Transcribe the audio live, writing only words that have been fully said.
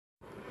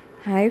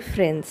Hi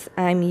friends,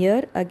 I'm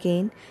here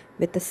again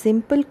with a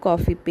simple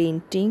coffee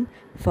painting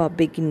for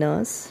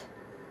beginners.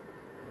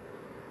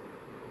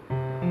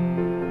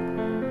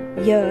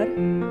 Here,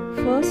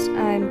 first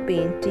I'm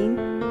painting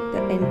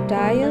the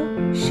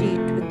entire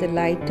sheet with the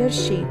lighter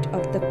shade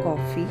of the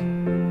coffee.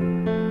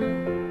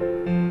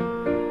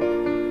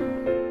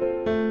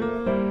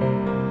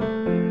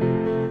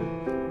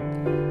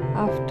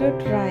 After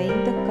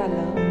drying the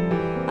color,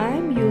 I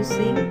am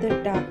using the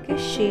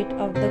darkest shade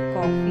of the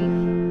coffee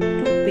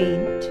to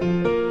paint.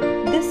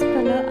 This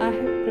color I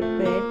have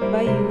prepared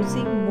by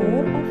using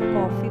more of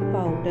coffee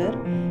powder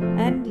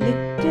and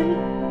little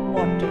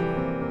water.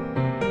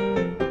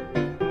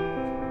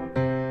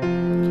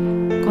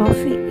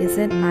 Coffee is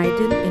an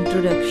ideal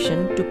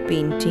introduction to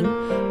painting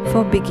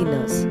for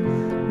beginners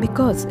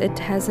because it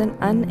has an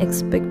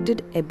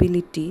unexpected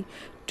ability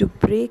to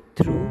break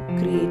through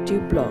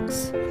creative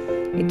blocks.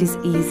 It is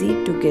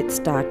easy to get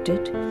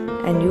started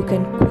and you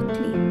can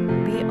quickly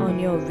be on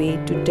your way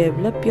to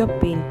develop your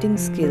painting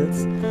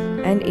skills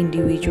and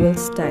individual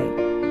style.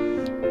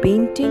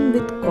 Painting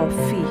with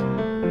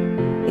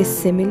coffee is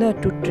similar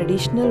to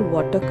traditional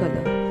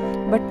watercolor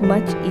but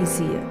much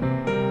easier.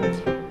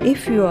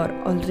 If you are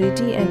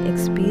already an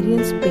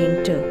experienced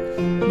painter,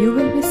 you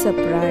will be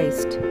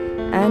surprised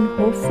and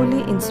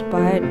hopefully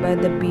inspired by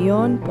the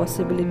beyond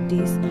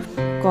possibilities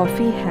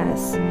coffee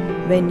has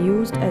when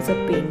used as a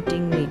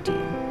painting medium.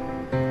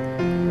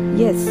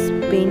 Yes,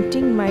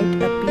 painting might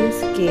appear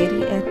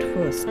scary at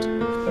first.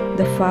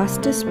 The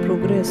fastest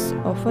progress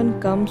often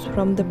comes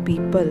from the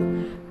people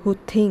who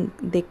think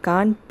they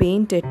can't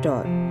paint at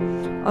all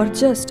or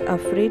just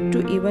afraid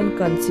to even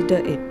consider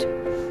it.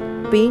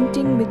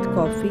 Painting with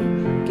coffee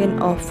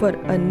can offer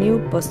a new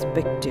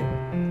perspective.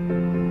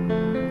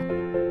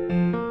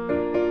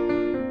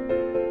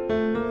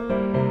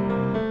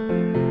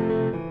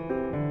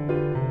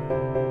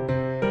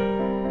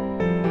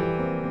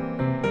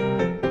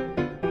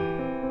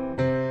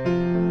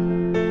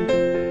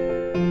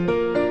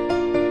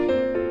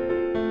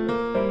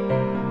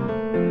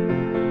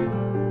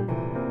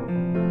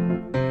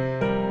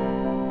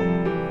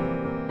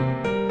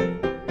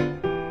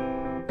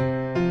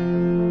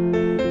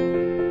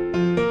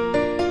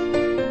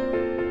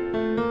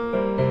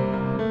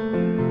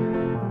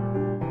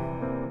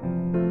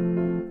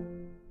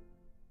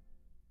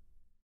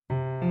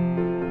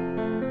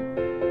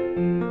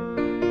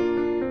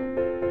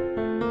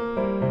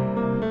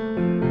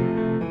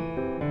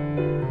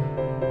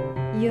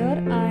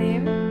 Here I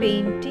am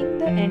painting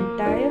the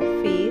entire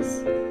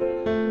face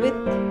with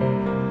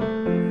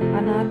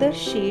another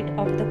shade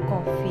of the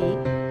coffee.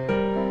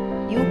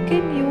 You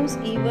can use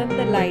even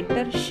the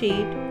lighter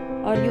shade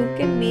or you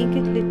can make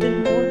it little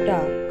more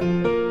dark.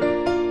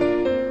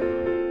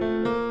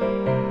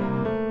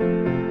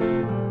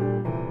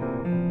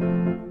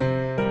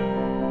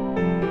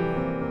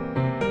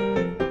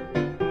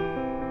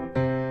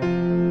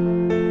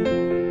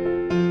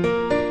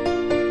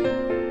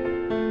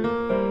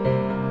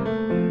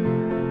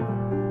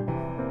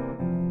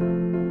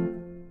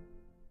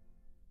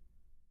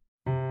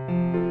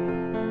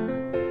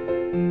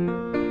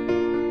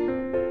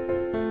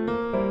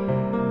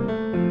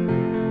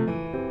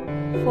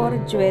 For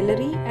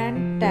jewelry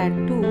and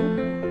tattoo,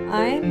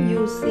 I am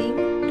using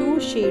two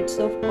shades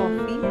of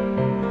coffee,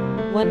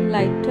 one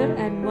lighter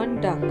and one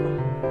darker.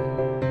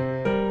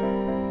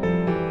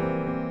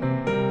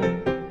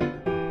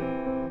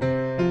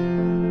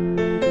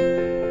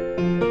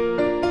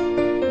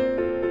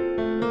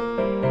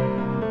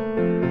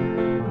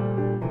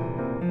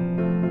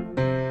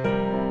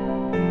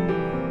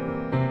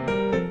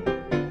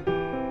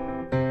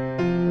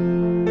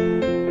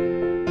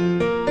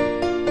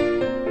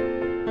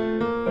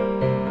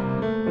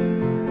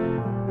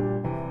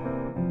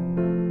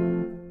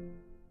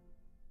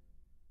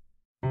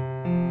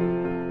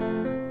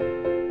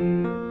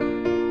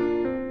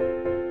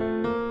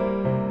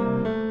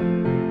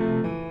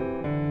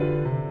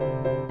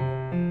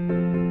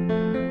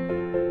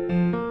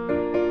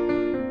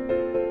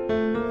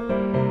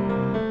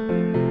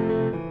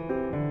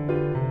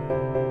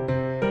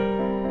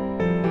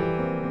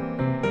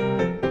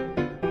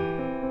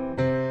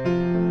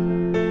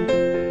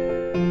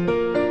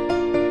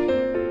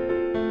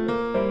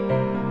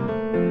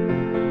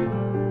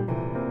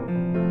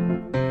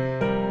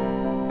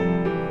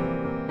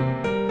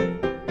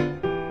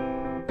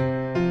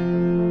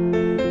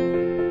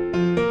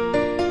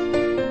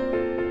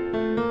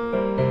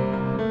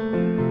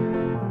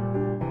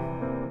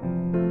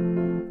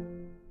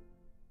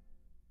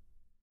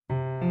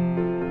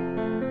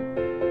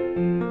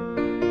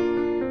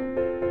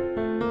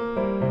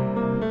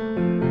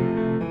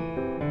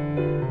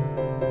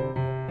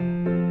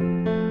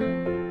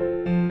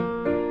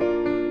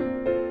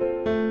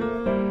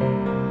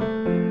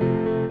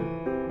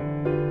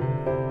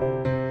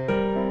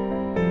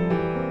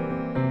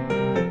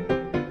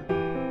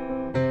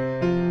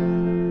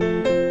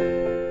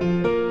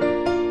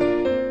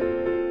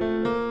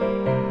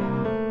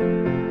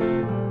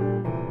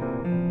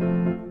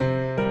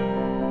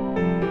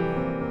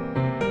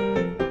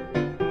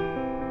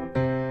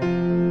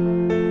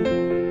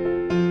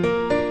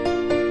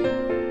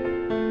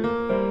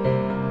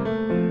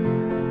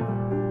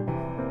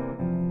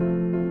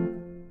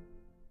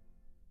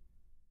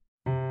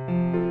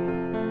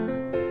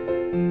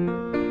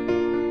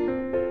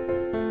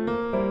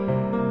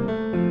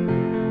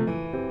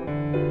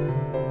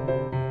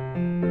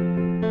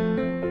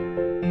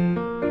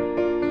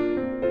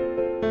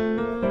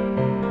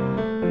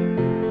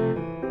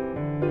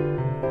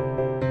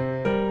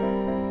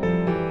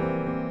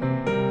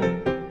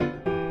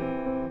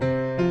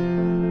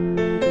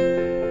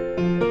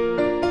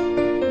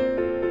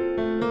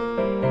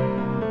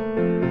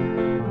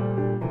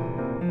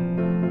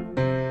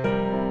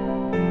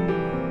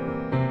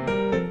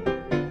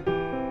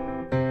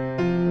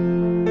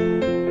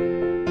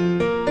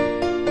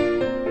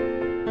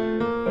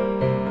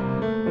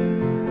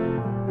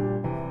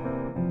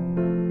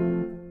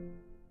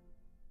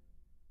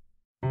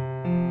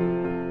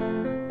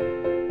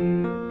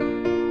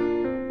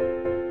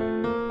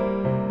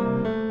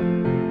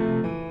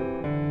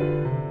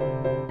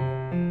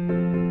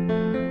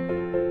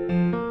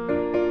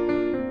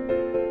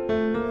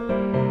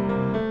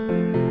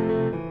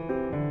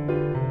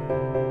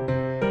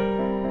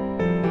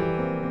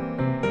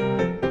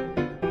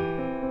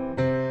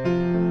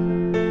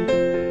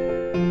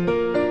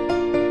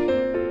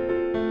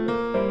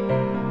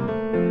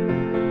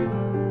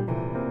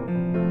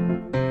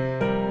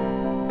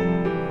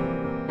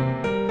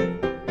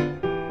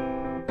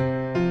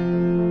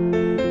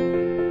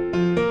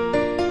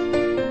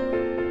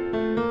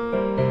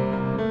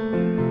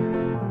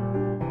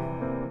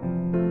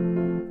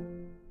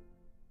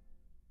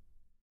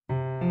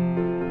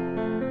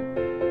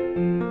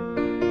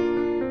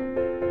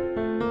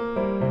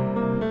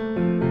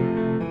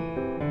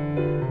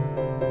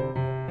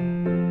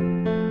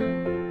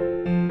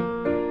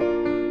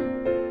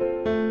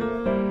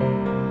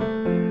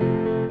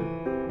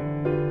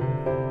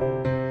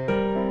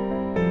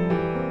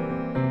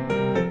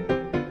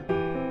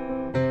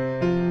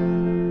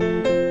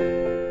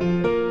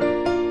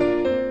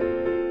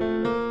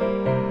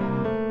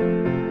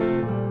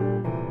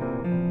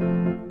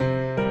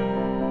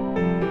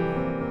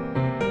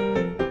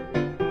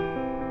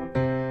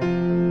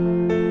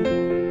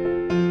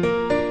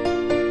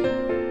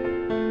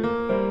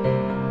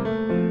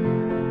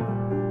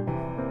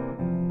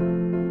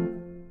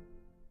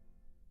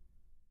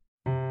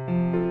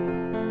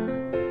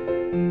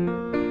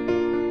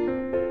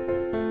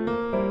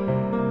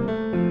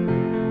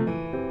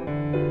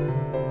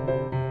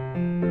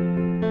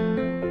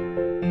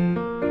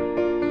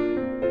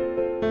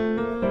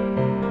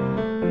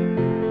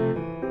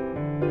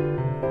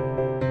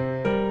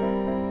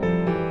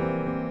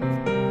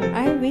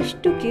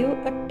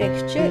 give a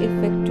texture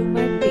effect to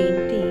my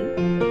painting.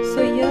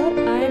 So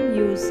here I am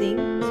using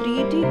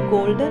 3D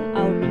golden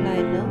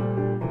outliner.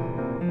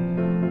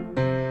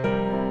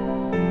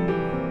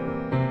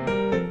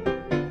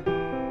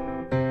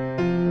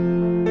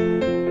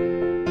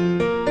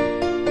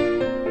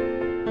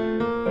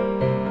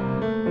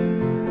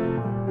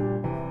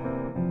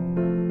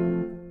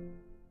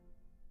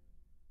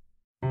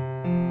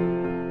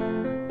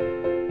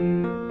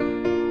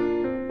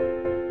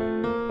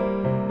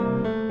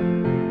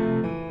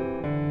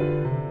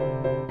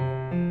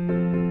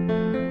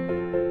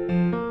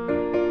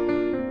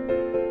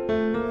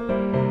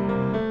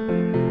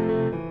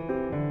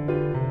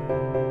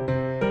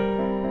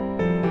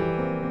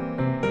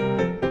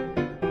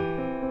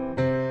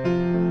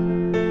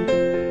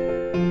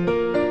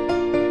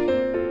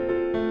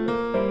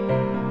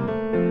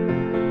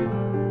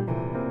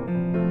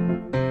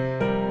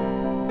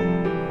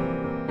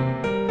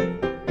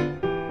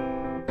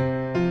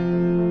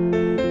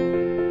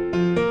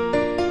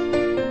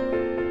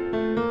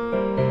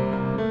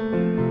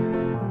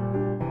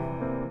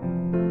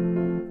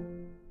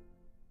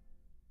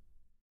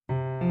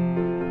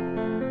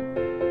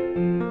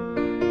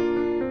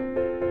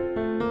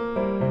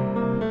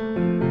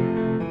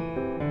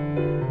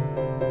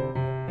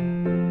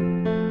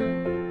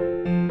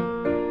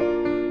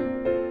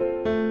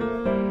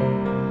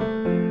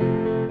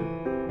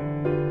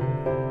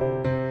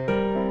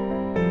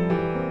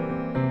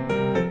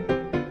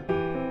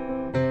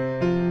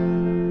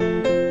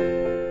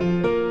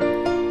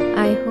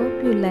 I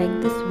hope you like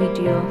this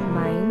video of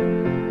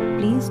mine.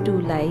 Please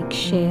do like,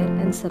 share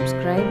and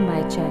subscribe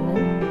my channel.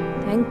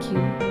 Thank you.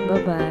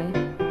 Bye bye.